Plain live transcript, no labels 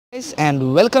Guys,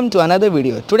 and welcome to another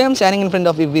video. Today I'm standing in front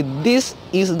of you with this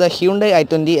is the Hyundai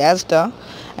i20 Asta,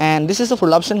 and this is a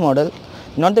full option model,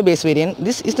 not the base variant.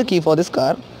 This is the key for this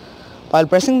car. While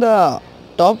pressing the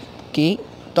top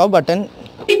button,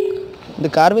 the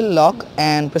car will lock,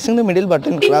 and pressing the middle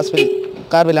button,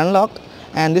 car will unlock.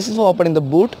 And this is for opening the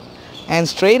boot. And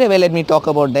straight away let me talk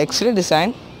about the exterior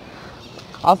design.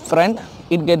 Up front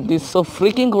it get this so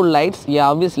freaking cool lights. Yeah,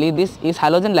 obviously this is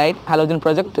halogen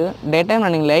projector, daytime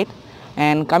running light.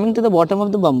 And coming to the bottom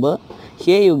of the bumper,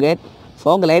 here you get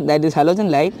fog light, that is halogen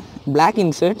light, black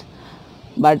insert.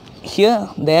 But here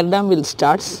the air dam will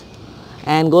starts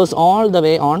and goes all the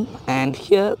way on, and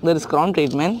here there is chrome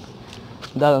treatment.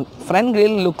 The front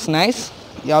grille looks nice.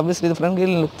 Yeah, obviously the front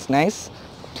grille looks nice.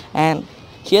 And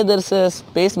here there is a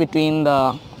space between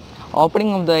the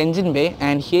opening of the engine bay,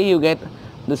 and here you get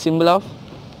the symbol of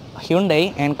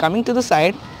Hyundai. And coming to the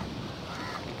side,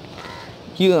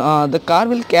 the car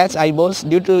will catch eyeballs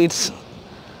due to its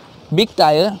big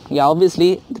tire. Yeah,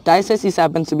 obviously the tire size is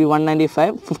happens to be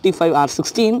 195, 55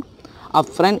 R16. Up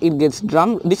front it gets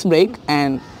disc brake,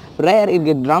 and rear it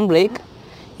gets drum brake.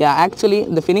 Yeah, actually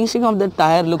the finishing of the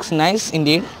tire looks nice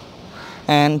indeed.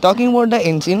 And talking about the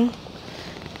engine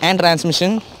and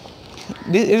transmission,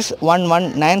 this is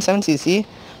 1197cc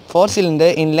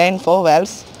 4-cylinder inline 4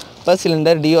 valves per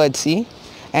cylinder DOHC.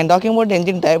 And talking about the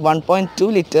engine type,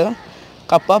 1.2 liter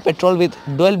Kappa petrol with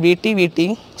dual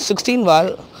VT 16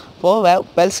 valve 4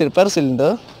 valve per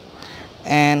cylinder.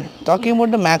 And talking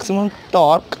about the maximum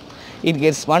torque, it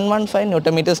gets 115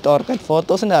 Nm torque at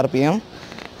 4000 rpm.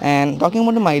 And talking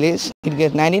about the mileage, it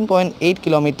gets 19.8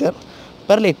 km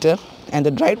per liter. And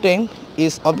the drivetrain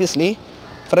is obviously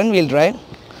front wheel drive.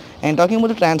 And talking about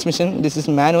the transmission, this is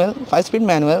manual, 5-speed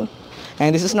manual,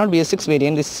 and this is not BS6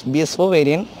 variant, this is BS4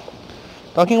 variant.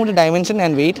 Talking about the dimension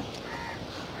and weight,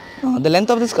 the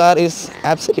length of this car is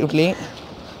absolutely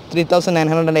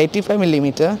 3985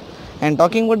 mm. And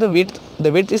talking about the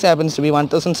width is happens to be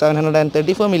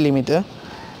 1734 mm.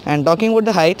 And talking about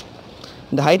the height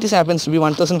is happens to be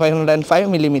 1505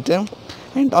 mm.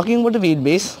 And talking about the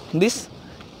wheelbase, this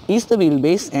is the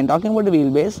wheelbase. And talking about the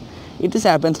wheelbase, it is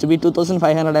happens to be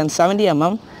 2570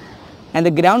 mm, and the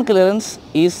ground clearance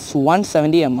is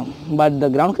 170 mm. But the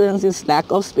ground clearance is lack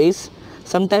of space.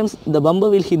 Sometimes the bumper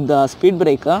will hit the speed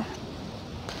breaker.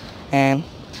 And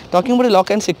talking about the lock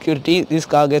and security, this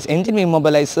car gets engine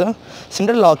immobilizer,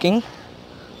 central locking,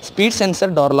 speed sensor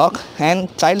door lock, and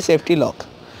child safety lock.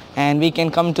 And we can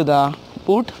come to the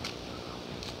boot.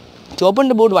 To open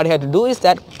the boot, what you have to do is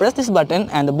that press this button,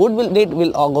 and the boot lid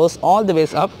will goes all the way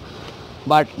up.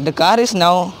 But the car is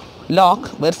now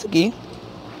locked. Where's the key?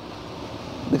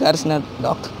 The car is not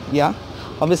locked. Yeah,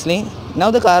 obviously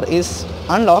now the car is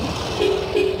unlocked.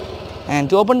 And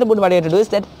to open the boot, what you have to do is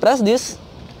that press this,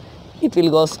 it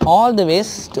will goes all the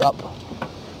ways to up.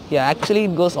 Yeah, actually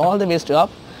it goes all the ways to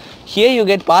up. Here you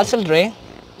get parcel tray,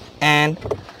 and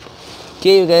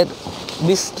here you get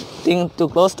this thing to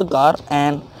close the car,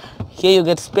 and here you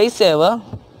get space saver,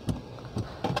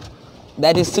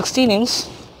 that is 16-inch.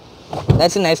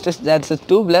 That's a nice touch. That's a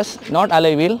tubeless, not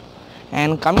alloy wheel.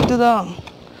 And coming to the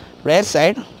rear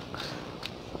side,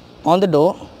 on the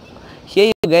door,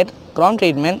 here you get chrome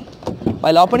treatment.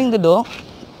 While opening the door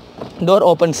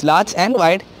opens large and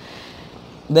wide.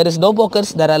 There is no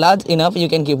pockets that are large enough. You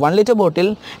can keep 1 liter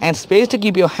bottle and space to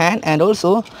keep your hand. And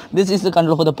also this is the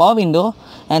control for the power window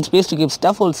and space to keep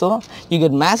stuff also. You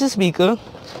get massive speaker,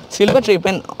 silver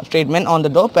treatment on the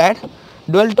door pad,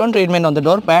 dual tone treatment on the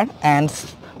door pad, and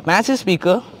massive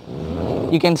speaker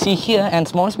you can see here, and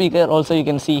small speaker also you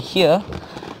can see here.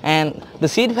 And the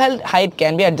seat belt height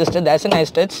can be adjusted. That's a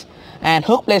nice touch. And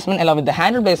hook placement along with the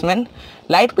handle placement,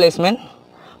 light placement,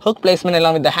 hook placement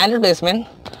along with the handle placement,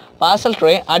 parcel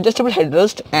tray, adjustable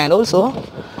headrest, and also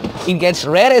it gets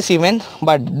rear AC vent,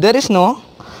 but there is no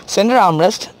center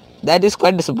armrest. That is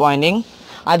quite disappointing.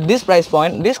 At this price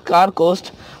point, this car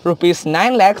costs rupees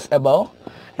 9 lakhs above.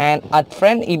 And at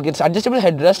front it gets adjustable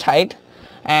headrest height,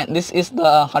 and this is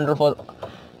the control for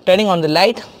turning on the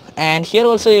light. And here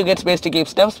also you get space to keep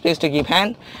stuff, space to keep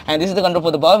hand, and this is the control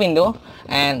for the power window.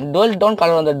 And dual tone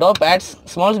color on the door pads,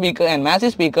 small speaker and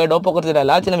massive speaker, door pockets that are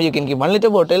large enough you can keep 1 liter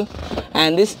bottle.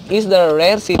 And this is the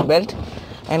rear seat belt.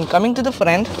 And coming to the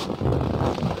front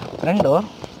door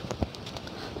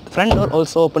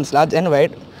also opens large and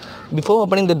wide. Before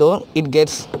opening the door, it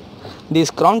gets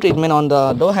this chrome treatment on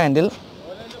the door handle,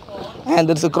 and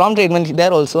there is a chrome treatment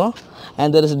there also.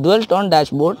 And there is a dual tone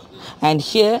dashboard, and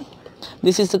here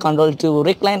this is the control to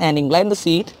recline and incline the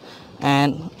seat.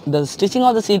 And the stitching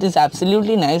of the seat is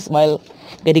absolutely nice. While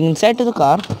getting inside to the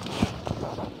car,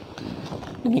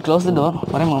 let me close the door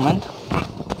for a moment.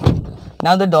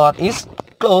 Now the door is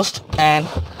closed and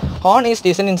horn is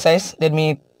decent in size. Let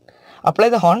me apply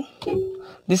the horn.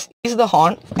 This is the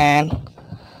horn, and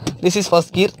this is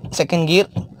first gear, second gear,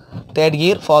 third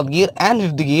gear, fourth gear and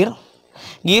fifth gear.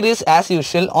 Gear is as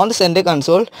usual. On the center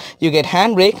console you get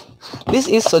handbrake. This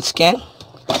is switch can.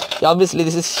 Obviously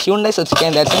this is Hyundai switch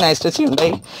can. That's a nice touch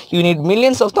Hyundai. You need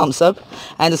millions of thumbs up.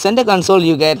 And the center console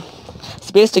you get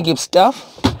space to keep stuff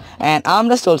and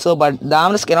armrest also, but the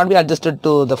armrest cannot be adjusted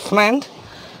to the front.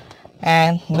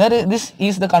 And this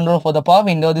is the control for the power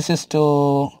window. This is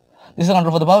the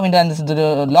control for the power window, and this is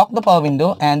to lock the power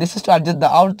window, and this is to adjust the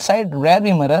outside rear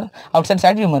view mirror, outside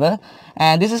side view mirror,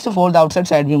 and this is to fold the outside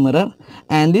side view mirror.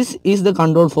 And this is the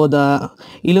control for the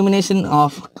illumination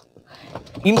of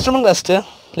instrument cluster.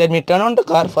 Let me turn on the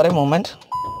car for a moment.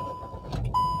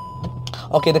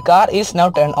 Okay, the car is now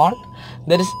turned on.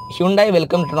 There is Hyundai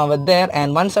welcome written over there,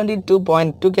 and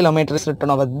 172.2 kilometers written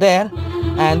over there,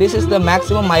 and this is the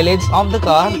maximum mileage of the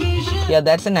car. Yeah,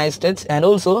 that's a nice touch. And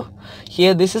also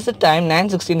here this is the time,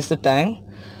 9:16 is the time,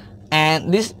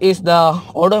 and this is the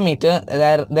odometer.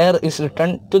 There is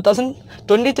written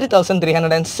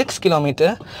 23,306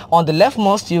 kilometer. On the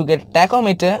leftmost you get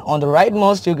tachometer, on the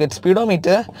rightmost you get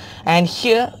speedometer. And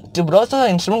here to browse the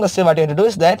instrument cluster, what you have to do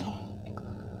is that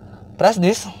press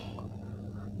this.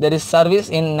 There is service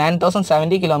in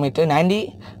 90,070 kilometer,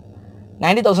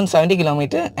 90,070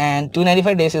 kilometer, and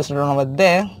 295 days is written over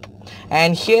there.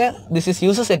 And here this is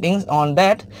user settings. On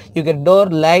that you get door,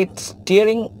 light,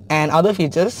 steering and other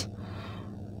features.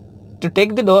 To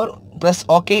take the door, press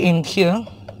OK in here,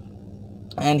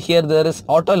 and here there is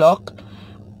auto lock,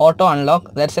 auto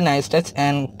unlock. That's a nice touch.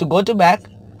 And to go to back,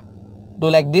 do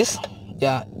like this.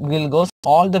 Yeah, will go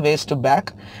all the ways to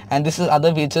back. And this is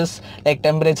other features like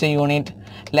temperature unit,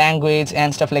 language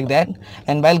and stuff like that.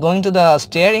 And while going to the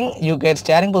steering, you get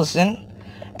steering position,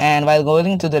 and while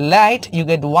going to the light you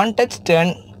get one touch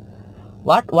turn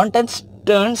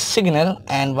signal,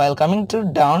 and while coming to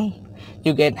down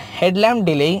you get headlamp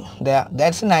delay there.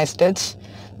 That's a nice touch.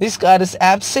 This car is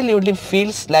absolutely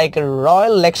feels like a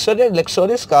royal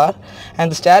luxurious car,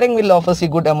 and the steering wheel offers a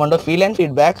good amount of feel and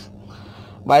feedback.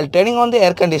 While turning on the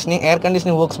air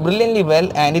conditioning works brilliantly well,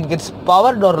 and it gets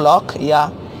power door lock. Yeah,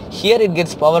 here it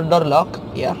gets power door lock.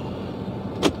 Yeah,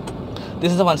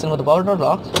 this is the function for the power door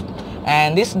lock.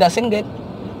 And this doesn't get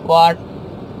what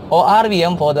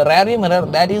ORVM for the rear view mirror.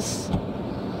 That is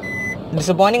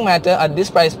disappointing matter at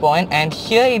this price point. And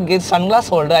here it gets sunglass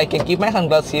holder. I can keep my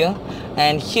sunglass here,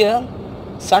 and here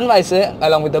sun visor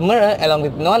along with the mirror along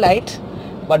with no light,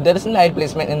 but there is a light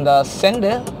placement in the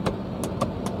center.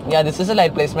 Yeah, this is a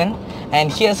light placement.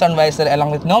 And here sun visor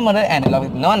along with no mirror and along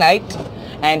with no light.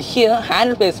 And here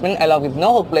handle placement along with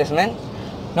no hook placement,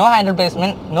 no handle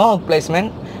placement, no hook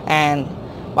placement. And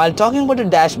while talking about the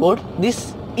dashboard,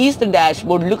 this is the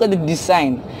dashboard. Look at the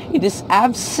design. It is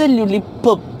absolutely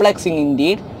perplexing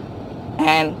indeed.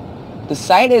 And the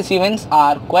side AC vents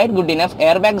are quite good enough.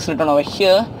 Airbag is written over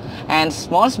here, and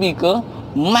small speaker,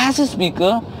 massive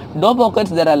speaker, door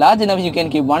pockets that are large enough you can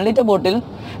keep 1 liter bottle,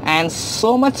 and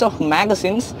so much of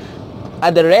magazines.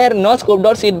 At the rear, no scope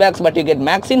door seat backs, but you get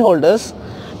magazine holders.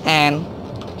 And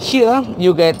here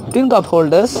you get twin cup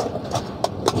holders.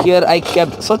 Here I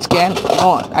kept switch can.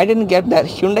 No, I didn't get that.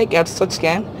 Hyundai kept switch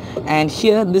can. And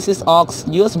here this is aux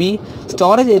USB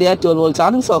storage area, 12 volt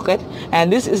charging socket.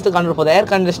 And this is the control for the air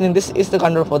conditioning. This is the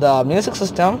control for the music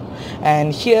system.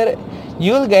 And here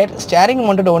you will get steering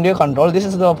mounted audio control. This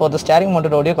is for the steering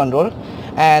mounted audio control.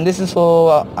 And this is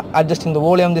for adjusting the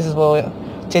volume. This is for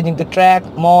changing the track,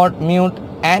 mode, mute,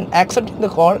 and accepting the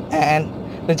call and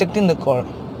rejecting the call.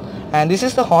 And this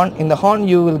is the horn. In the horn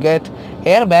you will get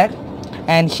airbag.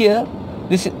 And here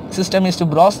this system is to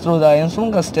browse through the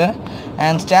instrument cluster,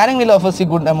 and steering wheel offers a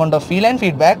good amount of feel and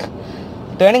feedback.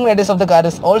 Turning radius of the car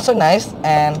is also nice.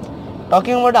 And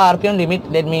talking about the RPM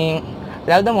limit, let me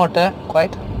rev the motor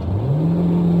quite.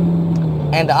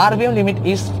 And the RPM limit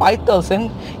is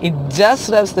 5000. It just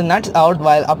revs the nuts out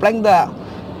while applying the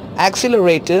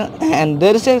accelerator. And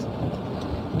there is a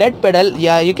dead pedal.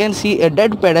 Yeah, you can see a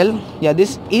dead pedal. Yeah,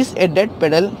 this is a dead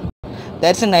pedal.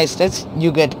 That's a nice touch.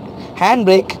 You get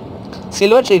handbrake,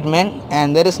 silver treatment,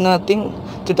 and there is nothing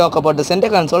to talk about the center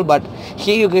console, but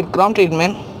here you get chrome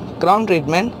treatment.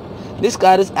 This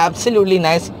car is absolutely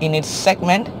nice in its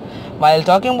segment. While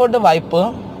talking about the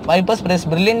wipers press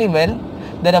brilliantly well.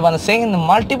 That I want to say in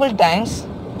multiple times.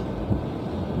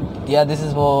 Yeah, this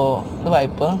is for the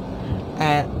wiper,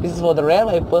 and this is for the rear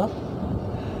wiper.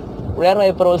 Rear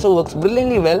wiper also works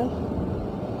brilliantly well.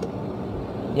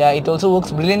 Yeah, it also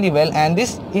works brilliantly well. And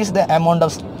this is the amount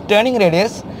of turning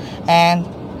radius, and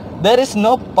There is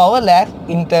no power lag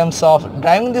in terms of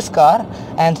driving this car,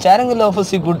 and steering wheel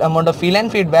offers you good amount of feel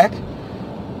and feedback.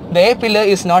 The A pillar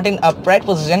is not in upright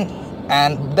position,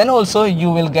 and then also you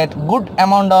will get good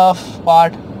amount of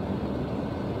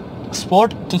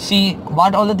sport to see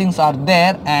what all the things are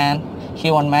there. And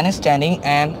here one man is standing,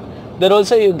 and there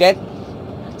also you get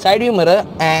side view mirror,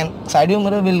 and side view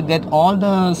mirror will get all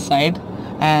the side,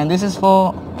 and this is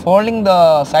for folding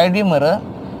the side view mirror.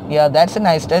 Yeah, that's a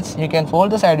nice touch. You can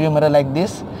fold the side view mirror like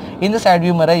this. In the side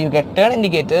view mirror you get turn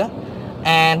indicator,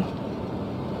 and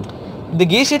the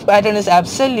gear shift pattern is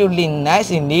absolutely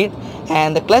nice indeed,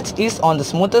 and the clutch is on the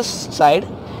smoothest side.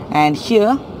 And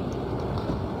here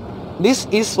this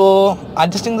is for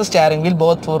adjusting the steering wheel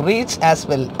both for reach as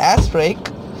well as brake.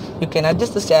 You can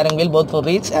adjust the steering wheel both for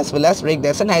reach as well as brake.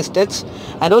 That's a nice touch.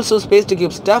 And also space to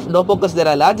keep stuff. Door pockets there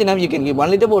are large enough. You can keep 1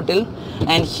 liter bottle.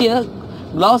 And here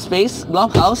glove space,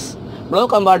 glove house, glove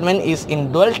compartment is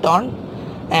in dual tone,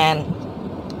 and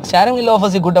steering wheel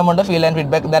offers a good amount of feel and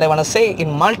feedback that I want to say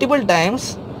in multiple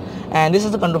times. And this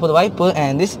is the control for the wiper,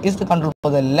 and this is the control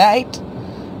for the light.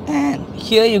 And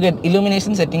here you get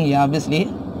illumination setting. Yeah,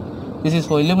 obviously this is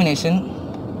for illumination.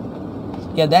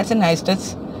 Yeah, that's a nice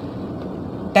touch.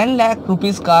 10 lakh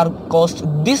rupees car cost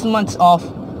this much of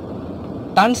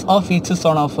tons of features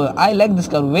on offer. I like this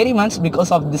car very much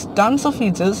because of this tons of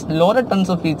features, loaded tons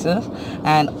of features.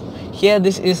 And here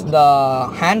this is the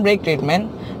handbrake treatment,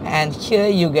 and here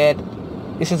you get,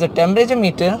 this is a temperature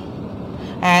meter.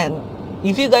 And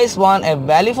if you guys want a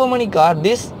value for money car,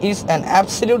 this is an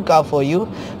absolute car for you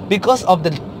because of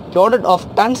the loaded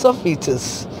of tons of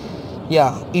features.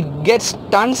 Yeah, it gets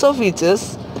tons of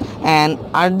features, and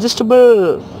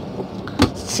adjustable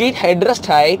seat headrest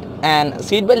height and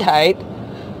seat belt height,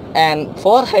 and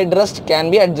 4 headrest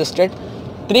can be adjusted.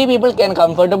 3 people can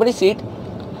comfortably sit.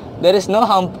 There is no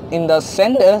hump in the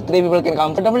center. 3 people can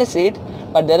comfortably sit,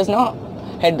 but there is no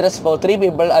headrest for 3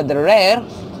 people at the rear.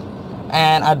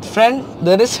 And at front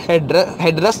there is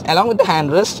headrest along with the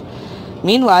handrest.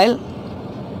 Meanwhile,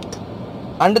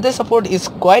 under the support is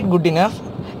quite good enough.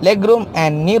 Leg room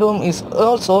and knee room is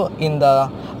also in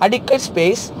the adequate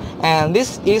space. And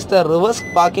this is the reverse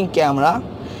parking camera.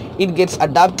 It gets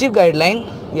adaptive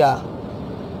guideline. Yeah,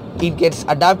 it gets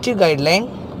adaptive guideline.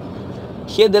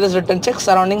 Here there is written check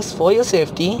surroundings for your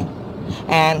safety.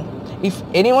 And if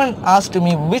anyone asks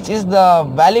me which is the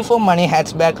value for money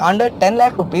hatchback under 10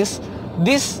 lakh rupees,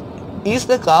 this is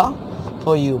the car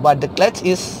for you. But the clutch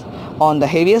is on the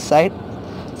heavier side.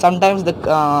 Sometimes the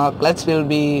clutch will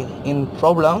be in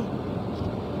problem,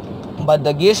 but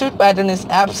the gear shift pattern is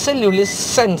absolutely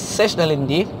sensational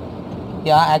indeed.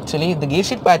 Yeah, actually the gear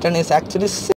shift pattern is actually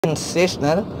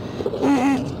sensational.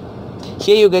 And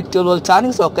here you get 12 volt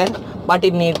charging socket, but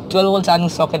it needs 12 volt charging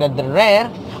socket at the rear,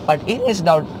 but it is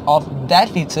out of that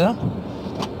feature.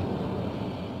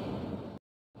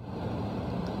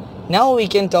 Now we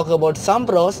can talk about some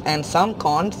pros and some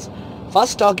cons.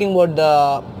 First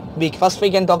we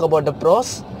can talk about the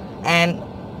pros, and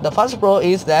the first pro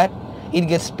is that it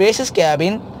gets spacious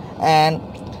cabin, and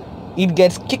it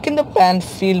gets kick in the pants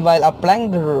feel while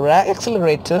applying the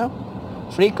accelerator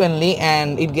frequently,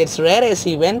 and it gets rear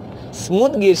AC vent,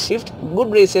 smooth gear shift,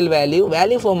 good resale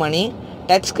value for money.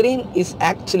 Touchscreen is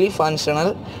actually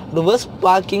functional, reverse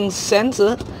parking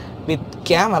sensor with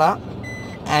camera,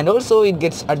 and also it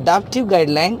gets adaptive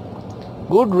guideline,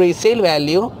 good resale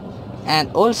value, and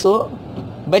also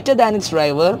better than its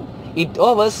driver. It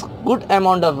offers good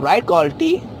amount of ride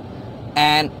quality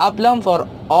and alarm for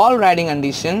all riding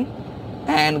condition,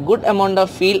 and good amount of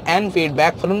feel and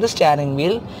feedback from the steering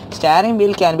wheel. Steering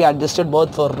wheel can be adjusted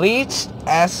both for reach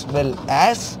as well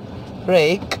as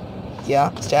brake.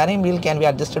 Yeah, steering wheel can be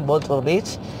adjusted both for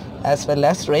reach as well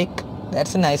as brake.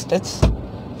 That's a nice touch.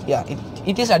 Yeah,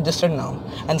 it is adjusted now,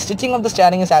 and stitching of the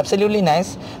steering is absolutely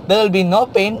nice. There will be no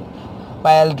pain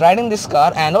while riding this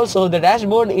car. And also the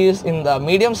dashboard is in the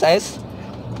medium size.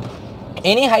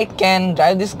 Any height can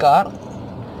drive this car.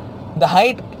 The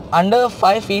height under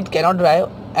 5 feet cannot drive,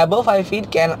 above 5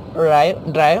 feet can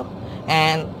drive,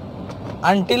 and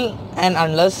until and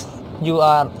unless you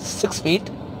are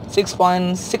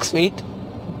 6.6 feet.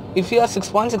 If you are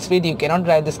 6.6 feet, you cannot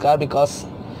drive this car because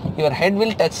your head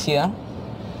will touch here.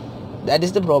 That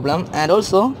is the problem. And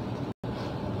also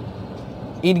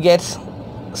it gets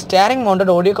steering mounted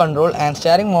audio control and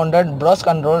steering mounted browse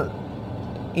control.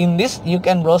 In this you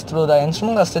can browse through the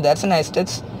instrument cluster. That's a nice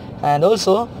touch. And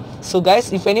also, so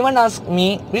guys, if anyone asks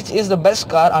me which is the best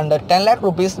car under 10 lakh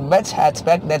rupees best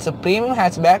hatchback, that's a premium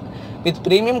hatchback with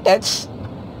premium touch,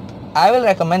 I will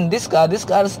recommend this car. This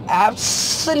car is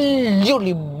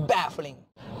absolutely baffling.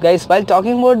 Guys, while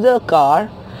talking about the car,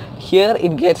 Here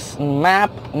it gets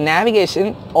map,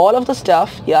 navigation, all of the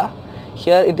stuff. Yeah,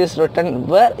 here it is written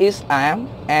where is I am,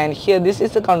 and here this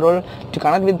is the control to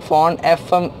connect with phone,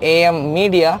 FM, AM,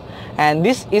 media, and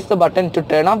this is the button to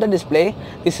turn off the display.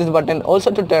 This is the button also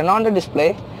to turn on the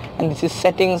display, and this is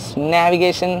settings,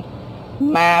 navigation,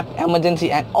 map,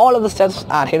 emergency, and all of the stuff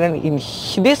are hidden in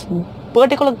this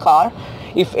particular car.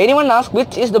 If anyone asks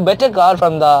which is the better car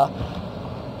from the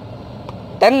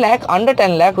 10 lakh, under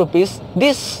 10 lakh rupees,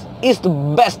 this is the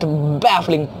best,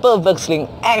 baffling, perplexing,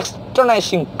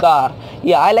 astonishing car.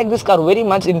 Yeah, I like this car very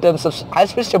much in terms of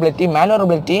high-speed stability,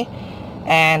 maneuverability,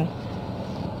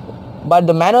 but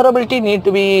the maneuverability need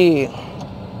to be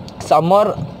some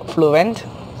more fluent.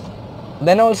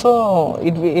 Then also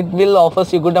it will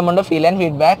offers you good amount of feel and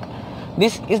feedback.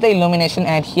 This is the illumination,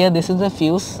 and here this is the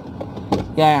fuse.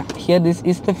 Yeah, here this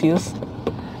is the fuse,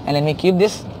 and let me keep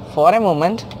this for a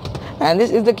moment. And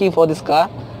this is the key for this car.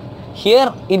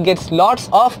 Here it gets lots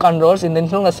of controls in the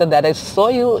instrument cluster that I saw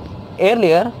you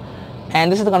earlier,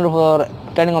 and this is the control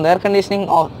for turning on the air conditioning.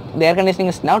 Or the air conditioning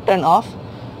is now turned off,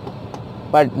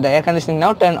 but the air conditioning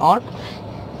now turned on.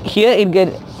 Here it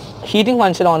gets heating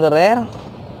function on the rear.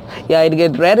 Yeah, it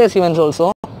gets rear AC vents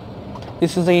also.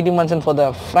 This is the heating function for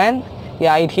the front.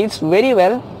 Yeah, it heats very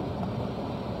well.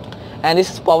 And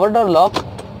this is power door lock,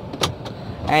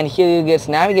 and here it gets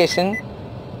navigation.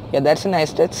 Yeah, that's a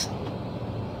nice touch.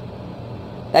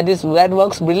 That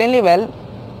works brilliantly well.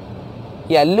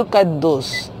 Yeah, look at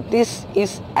those. This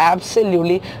is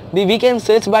absolutely, we can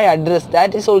search by address.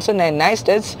 That is also a nice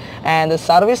touch. And the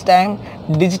service time,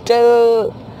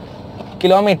 digital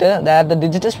kilometer, that the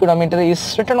digital speedometer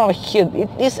is written over here. It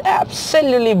is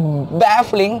absolutely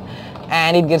baffling,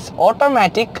 and it gets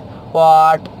automatic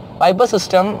wiper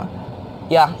system.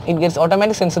 Yeah, it gets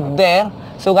automatic sensor there.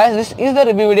 So guys, this is the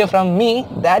review video from me,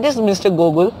 that is Mr.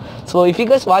 Gokul. So if you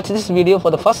guys watch this video for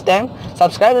the first time,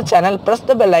 subscribe to the channel, press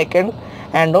the bell icon,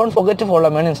 and don't forget to follow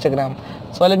me on Instagram.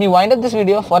 So let me wind up this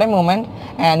video for a moment,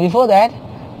 and before that,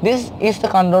 this is the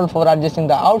control for adjusting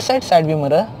the outside side view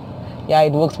mirror. Yeah,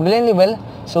 it works brilliantly well.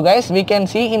 So guys, we can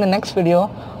see in the next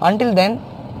video. Until then,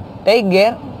 take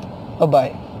care, bye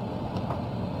bye.